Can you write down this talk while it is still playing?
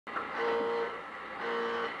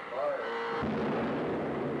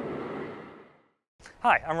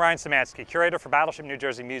Hi, I'm Ryan Szymanski, curator for Battleship New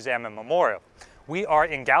Jersey Museum and Memorial. We are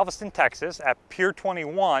in Galveston, Texas at Pier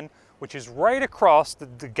 21, which is right across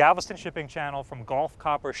the Galveston shipping channel from Gulf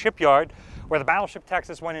Copper Shipyard, where the Battleship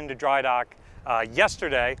Texas went into dry dock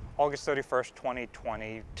yesterday, August 31st,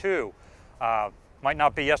 2022. Might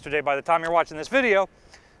not be yesterday by the time you're watching this video,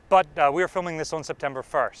 but we are filming this on September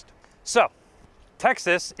 1st. So,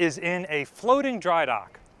 Texas is in a floating dry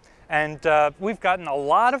dock. And we've gotten a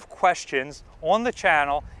lot of questions on the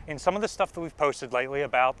channel in some of the stuff that we've posted lately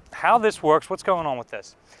about how this works, what's going on with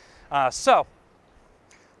this. So,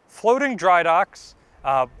 floating dry docks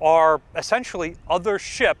are essentially other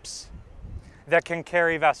ships that can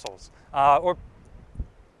carry vessels, or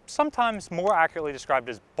sometimes more accurately described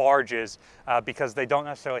as barges, because they don't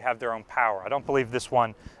necessarily have their own power. I don't believe this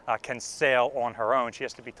one can sail on her own. She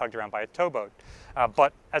has to be tugged around by a towboat.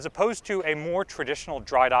 But as opposed to a more traditional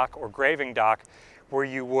dry dock or graving dock, where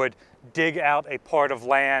you would dig out a part of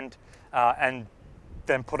land and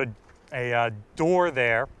then put a door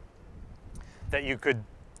there that you could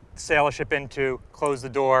sail a ship into, close the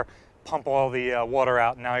door, pump all the water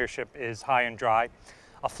out, and now your ship is high and dry.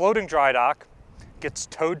 A floating dry dock gets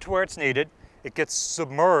towed to where it's needed, it gets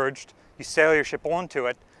submerged, you sail your ship onto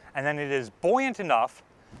it, and then it is buoyant enough,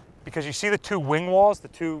 because you see the two wing walls, the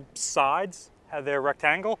two sides, how they're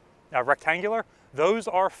rectangular, those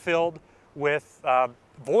are filled with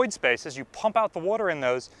void spaces. You pump out the water in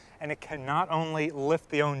those, and it can not only lift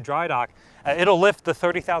the own dry dock, it'll lift the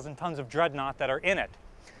 30,000 tons of dreadnought that are in it.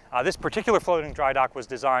 This particular floating dry dock was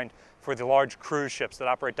designed for the large cruise ships that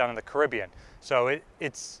operate down in the Caribbean. So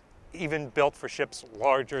it's even built for ships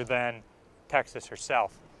larger than Texas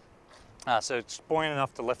herself. So it's buoyant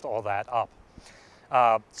enough to lift all that up.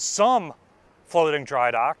 Some floating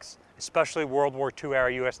dry docks, especially World War II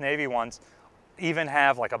era US Navy ones, even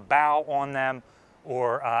have like a bow on them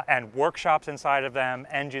or and workshops inside of them,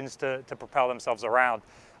 engines to propel themselves around.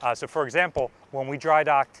 So for example, when we dry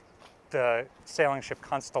docked the sailing ship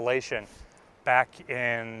Constellation back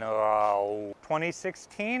in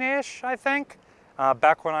 2016-ish, I think,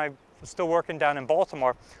 back when I was still working down in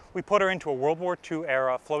Baltimore, we put her into a World War II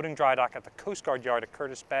era floating dry dock at the Coast Guard Yard at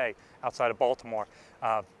Curtis Bay outside of Baltimore.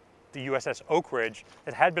 The USS Oak Ridge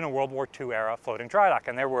that had been a World War II era floating dry dock,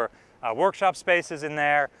 and there were workshop spaces in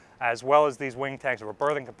there, as well as these wing tanks. There were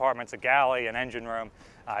berthing compartments, a galley, an engine room,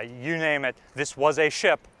 you name it. This was a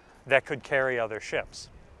ship that could carry other ships.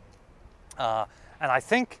 And I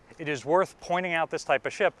think it is worth pointing out this type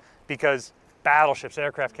of ship because battleships,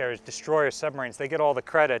 aircraft carriers, destroyers, submarines, they get all the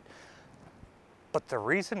credit. But the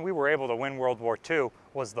reason we were able to win World War II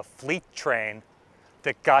was the fleet train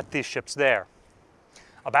that got these ships there.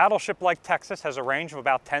 A battleship like Texas has a range of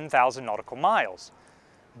about 10,000 nautical miles.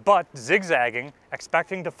 But zigzagging,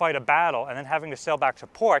 expecting to fight a battle, and then having to sail back to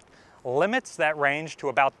port limits that range to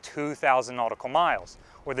about 2,000 nautical miles,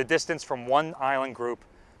 or the distance from one island group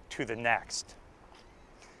to the next.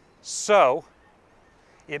 So,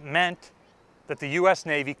 it meant that the US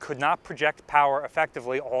Navy could not project power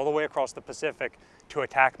effectively all the way across the Pacific to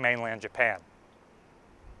attack mainland Japan.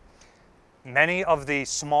 Many of the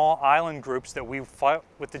small island groups that we fought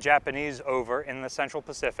with the Japanese over in the Central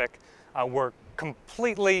Pacific were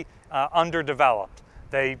completely underdeveloped.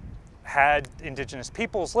 They had indigenous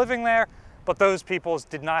peoples living there, but those peoples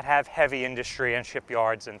did not have heavy industry and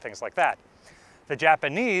shipyards and things like that. The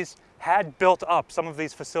Japanese had built up some of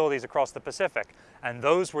these facilities across the Pacific, and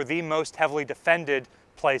those were the most heavily defended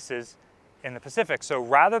places in the Pacific. So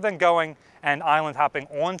rather than going and island hopping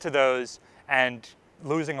onto those and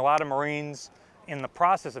losing a lot of Marines in the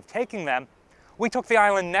process of taking them, we took the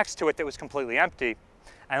island next to it that was completely empty,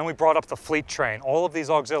 and then we brought up the fleet train, all of these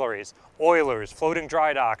auxiliaries, oilers, floating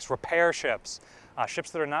dry docks, repair ships, ships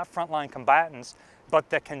that are not frontline combatants, but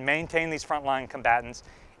that can maintain these frontline combatants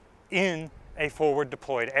in a forward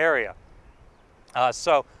deployed area.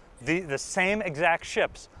 So the same exact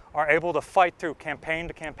ships are able to fight through campaign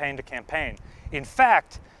to campaign to campaign. In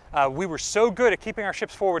fact, we were so good at keeping our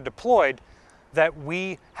ships forward deployed that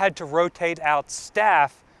we had to rotate out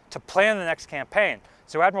staff to plan the next campaign.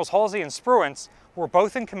 So Admirals Halsey and Spruance were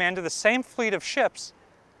both in command of the same fleet of ships,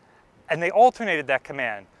 and they alternated that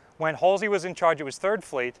command. When Halsey was in charge, it was 3rd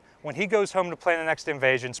Fleet. When he goes home to plan the next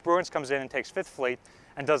invasion, Spruance comes in and takes 5th Fleet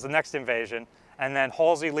and does the next invasion, and then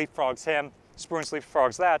Halsey leapfrogs him, Spruance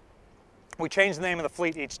leapfrogs that. We change the name of the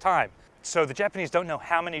fleet each time. So the Japanese don't know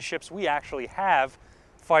how many ships we actually have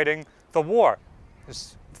fighting the war.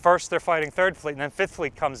 First they're fighting 3rd Fleet, and then 5th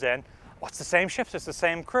Fleet comes in. Well, it's the same ships, it's the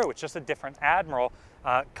same crew. It's just a different admiral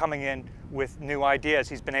coming in with new ideas.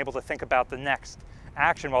 He's been able to think about the next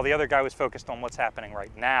action while the other guy was focused on what's happening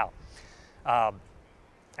right now.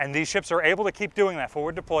 And these ships are able to keep doing that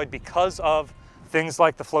forward deployed because of things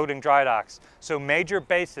like the floating dry docks. So major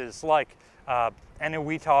bases like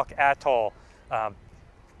Eniwetok Atoll,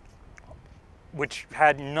 which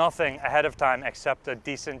had nothing ahead of time except a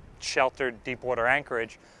decent sheltered deepwater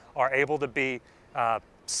anchorage, are able to be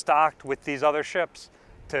stocked with these other ships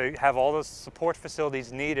to have all the support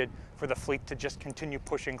facilities needed for the fleet to just continue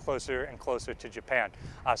pushing closer and closer to Japan.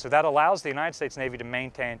 So that allows the United States Navy to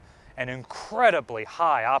maintain an incredibly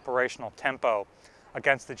high operational tempo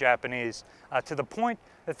against the Japanese, to the point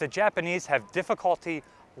that the Japanese have difficulty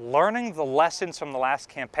learning the lessons from the last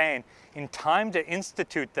campaign in time to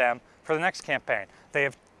institute them for the next campaign. They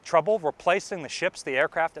have trouble replacing the ships, the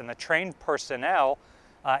aircraft, and the trained personnel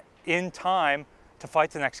in time to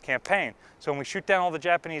fight the next campaign. So when we shoot down all the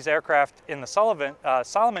Japanese aircraft in the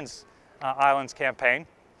Solomon's Islands campaign,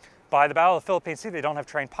 by the Battle of the Philippine Sea, they don't have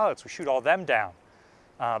trained pilots. We shoot all them down.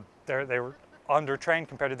 They were undertrained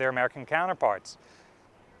compared to their American counterparts.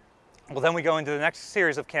 Well, then we go into the next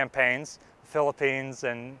series of campaigns, Philippines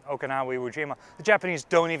and Okinawa, Iwo Jima. The Japanese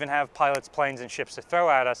don't even have pilots, planes, and ships to throw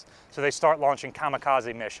at us, so they start launching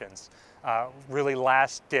kamikaze missions, really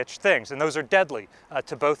last-ditch things. And those are deadly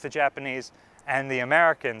to both the Japanese and the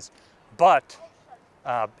Americans, but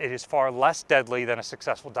it is far less deadly than a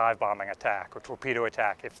successful dive bombing attack or torpedo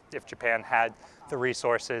attack if Japan had the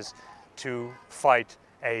resources to fight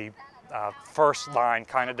a first-line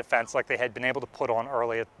kind of defense like they had been able to put on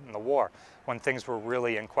early in the war when things were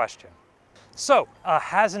really in question. So,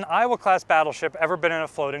 has an Iowa-class battleship ever been in a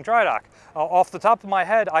floating dry dock? Off the top of my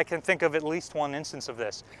head, I can think of at least one instance of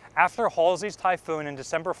this. After Halsey's Typhoon in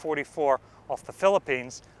December '44 off the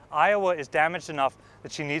Philippines, Iowa is damaged enough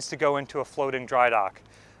that she needs to go into a floating dry dock.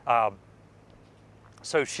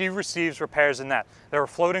 So she receives repairs in that. There were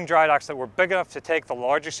floating dry docks that were big enough to take the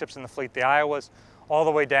largest ships in the fleet, the Iowas, all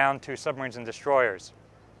the way down to submarines and destroyers.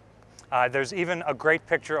 There's even a great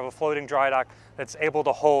picture of a floating dry dock that's able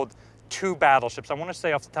to hold 2 battleships. I want to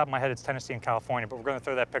say off the top of my head it's Tennessee and California, but we're going to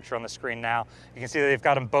throw that picture on the screen now. You can see that they've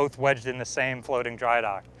got them both wedged in the same floating dry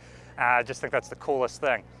dock. I just think that's the coolest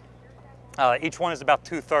thing. Each one is about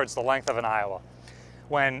 2/3 the length of an Iowa.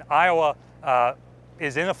 When Iowa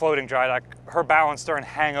is in a floating dry dock, her bow and stern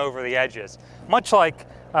hang over the edges. Much like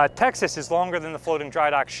Texas is longer than the floating dry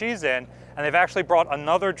dock she's in, and they've actually brought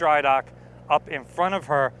another dry dock up in front of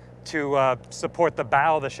her to support the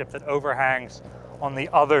bow of the ship that overhangs on the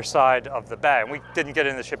other side of the bay. And we didn't get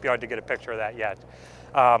in the shipyard to get a picture of that yet.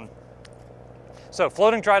 So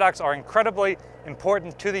floating dry docks are incredibly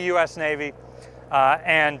important to the US Navy,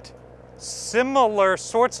 and similar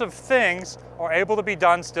sorts of things are able to be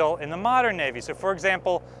done still in the modern Navy. So for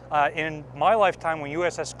example, in my lifetime when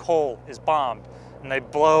USS Cole is bombed and they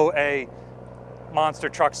blow a monster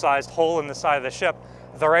truck-sized hole in the side of the ship,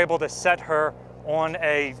 they're able to set her on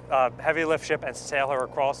a heavy lift ship and sail her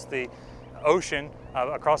across the ocean,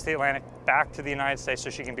 across the Atlantic, back to the United States so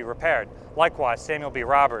she can be repaired. Likewise, Samuel B.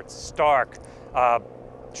 Roberts, Stark,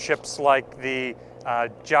 ships like the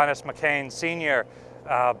John S. McCain Sr.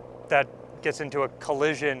 That gets into a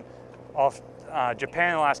collision off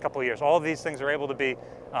Japan in the last couple of years. All of these things are able to be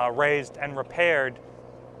raised and repaired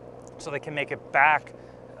so they can make it back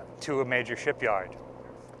to a major shipyard.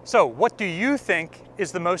 So what do you think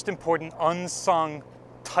is the most important unsung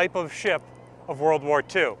type of ship of World War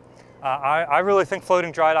II? I really think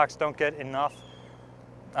floating dry docks don't get enough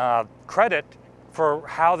credit for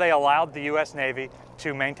how they allowed the US Navy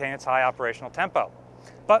to maintain its high operational tempo.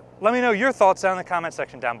 But let me know your thoughts down in the comment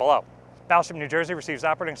section down below. Battleship New Jersey receives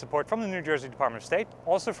operating support from the New Jersey Department of State,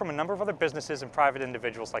 also from a number of other businesses and private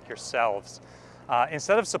individuals like yourselves.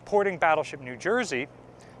 Instead of supporting Battleship New Jersey,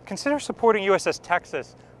 consider supporting USS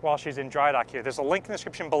Texas while she's in dry dock here. There's a link in the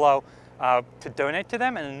description below to donate to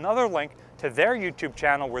them, and another link to their YouTube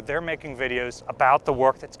channel where they're making videos about the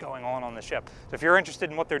work that's going on the ship. So if you're interested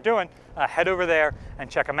in what they're doing, head over there and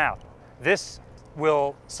check them out. This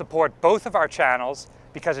will support both of our channels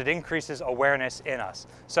because it increases awareness in us.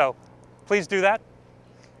 So please do that,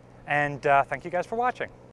 and thank you guys for watching.